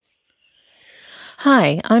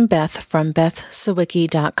Hi, I'm Beth from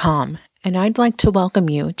BethSawicki.com, and I'd like to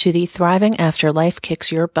welcome you to the Thriving After Life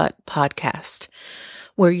Kicks Your Butt podcast,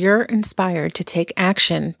 where you're inspired to take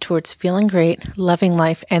action towards feeling great, loving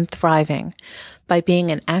life, and thriving by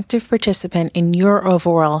being an active participant in your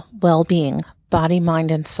overall well-being, body,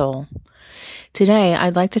 mind, and soul. Today,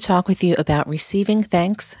 I'd like to talk with you about receiving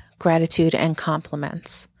thanks, gratitude, and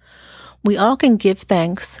compliments. We all can give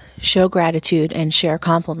thanks, show gratitude, and share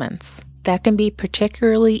compliments. That can be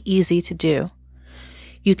particularly easy to do.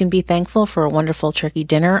 You can be thankful for a wonderful turkey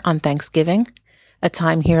dinner on Thanksgiving, a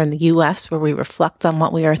time here in the U.S. where we reflect on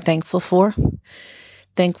what we are thankful for.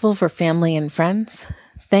 Thankful for family and friends.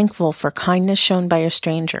 Thankful for kindness shown by a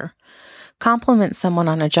stranger. Compliment someone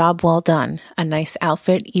on a job well done, a nice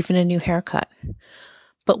outfit, even a new haircut.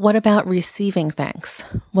 But what about receiving thanks?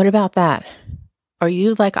 What about that? Are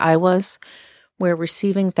you like I was, where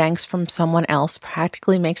receiving thanks from someone else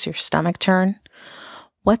practically makes your stomach turn?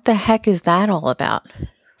 What the heck is that all about?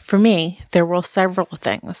 For me, there were several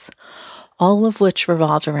things, all of which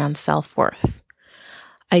revolved around self-worth.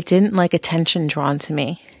 I didn't like attention drawn to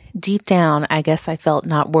me. Deep down, I guess I felt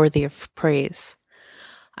not worthy of praise.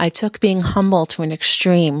 I took being humble to an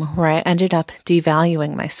extreme where I ended up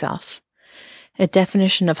devaluing myself. A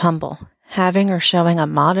definition of humble: having or showing a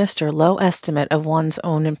modest or low estimate of one's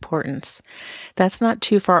own importance. That's not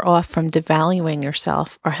too far off from devaluing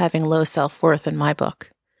yourself or having low self-worth in my book.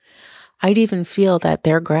 I'd even feel that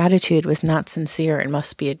their gratitude was not sincere and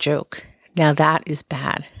must be a joke. Now that is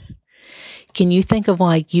bad. Can you think of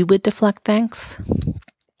why you would deflect thanks?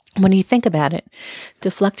 When you think about it,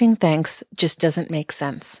 deflecting thanks just doesn't make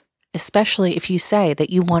sense, especially if you say that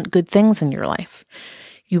you want good things in your life.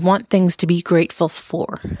 You want things to be grateful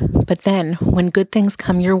for, but then when good things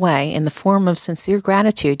come your way in the form of sincere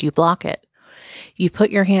gratitude, you block it. You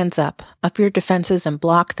put your hands up your defenses, and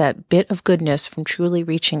block that bit of goodness from truly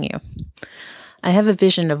reaching you. I have a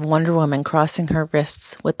vision of Wonder Woman crossing her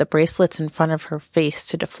wrists with the bracelets in front of her face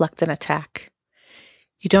to deflect an attack.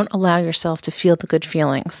 You don't allow yourself to feel the good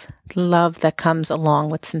feelings, the love that comes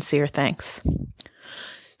along with sincere thanks.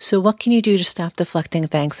 So what can you do to stop deflecting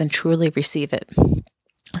thanks and truly receive it?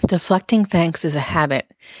 Deflecting thanks is a habit,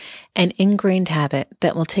 an ingrained habit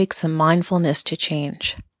that will take some mindfulness to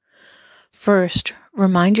change. First,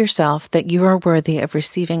 remind yourself that you are worthy of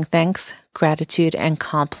receiving thanks, gratitude, and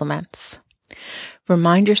compliments.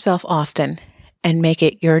 Remind yourself often and make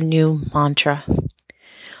it your new mantra.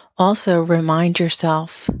 Also, remind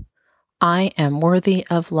yourself, I am worthy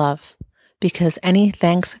of love, because any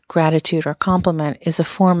thanks, gratitude, or compliment is a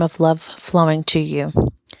form of love flowing to you.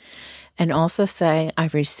 And also say, I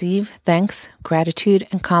receive thanks, gratitude,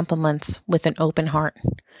 and compliments with an open heart.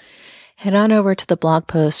 Head on over to the blog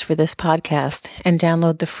post for this podcast and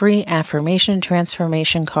download the free affirmation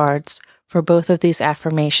transformation cards for both of these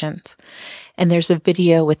affirmations. And there's a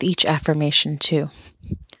video with each affirmation too.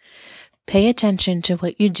 Pay attention to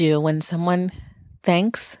what you do when someone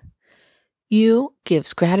thanks you,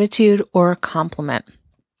 gives gratitude, or a compliment.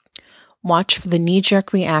 Watch for the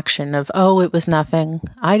knee-jerk reaction of, oh, it was nothing,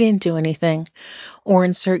 I didn't do anything, or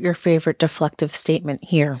insert your favorite deflective statement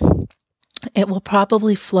here. It will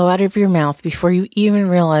probably flow out of your mouth before you even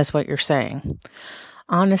realize what you're saying.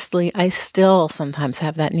 Honestly, I still sometimes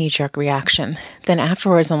have that knee-jerk reaction. Then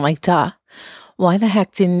afterwards, I'm like, duh, why the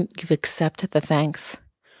heck didn't you accept the thanks?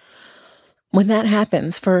 When that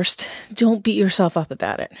happens, first, don't beat yourself up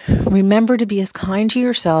about it. Remember to be as kind to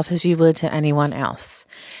yourself as you would to anyone else.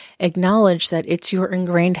 Acknowledge that it's your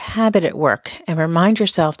ingrained habit at work and remind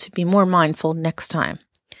yourself to be more mindful next time.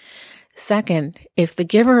 Second, if the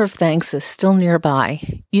giver of thanks is still nearby,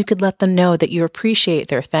 you could let them know that you appreciate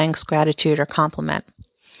their thanks, gratitude, or compliment.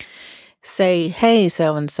 Say, hey,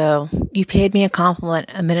 so-and-so, you paid me a compliment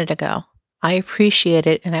a minute ago. I appreciate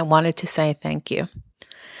it and I wanted to say thank you.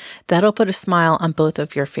 That'll put a smile on both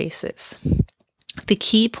of your faces. The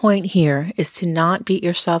key point here is to not beat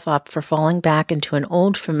yourself up for falling back into an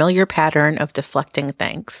old familiar pattern of deflecting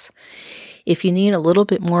thanks. If you need a little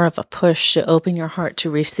bit more of a push to open your heart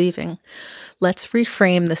to receiving, let's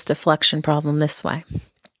reframe this deflection problem this way.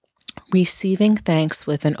 Receiving thanks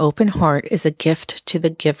with an open heart is a gift to the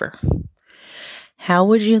giver. How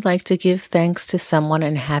would you like to give thanks to someone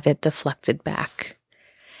and have it deflected back?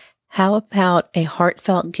 How about a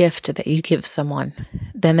heartfelt gift that you give someone?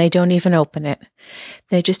 Then they don't even open it.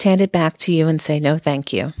 They just hand it back to you and say, no,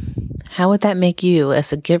 thank you. How would that make you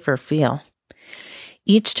as a giver feel?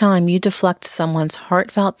 Each time you deflect someone's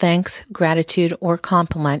heartfelt thanks, gratitude, or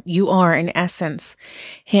compliment, you are, in essence,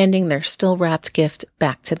 handing their still wrapped gift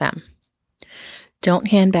back to them. Don't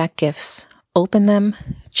hand back gifts. Open them,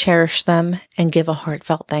 cherish them, and give a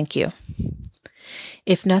heartfelt thank you.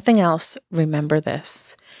 If nothing else, remember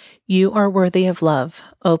this. You are worthy of love.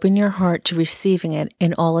 Open your heart to receiving it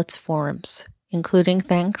in all its forms, including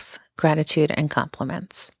thanks, gratitude, and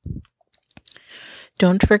compliments.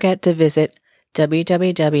 Don't forget to visit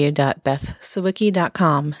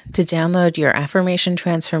www.bethsawicki.com to download your affirmation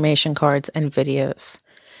transformation cards and videos.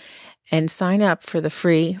 And sign up for the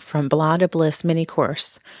free From Blah to Bliss mini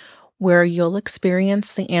course, where you'll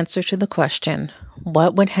experience the answer to the question,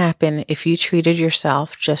 what would happen if you treated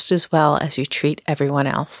yourself just as well as you treat everyone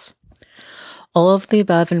else? All of the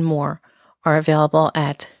above and more are available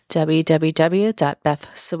at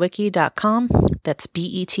www.bethsawicki.com. That's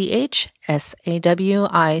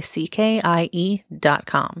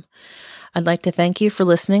BETHSAWICKIE.com. I'd like to thank you for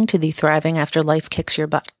listening to the Thriving After Life Kicks Your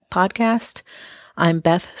Butt podcast. I'm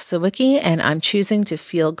Beth Sawicki, and I'm choosing to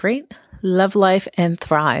feel great, love life, and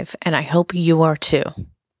thrive, and I hope you are too.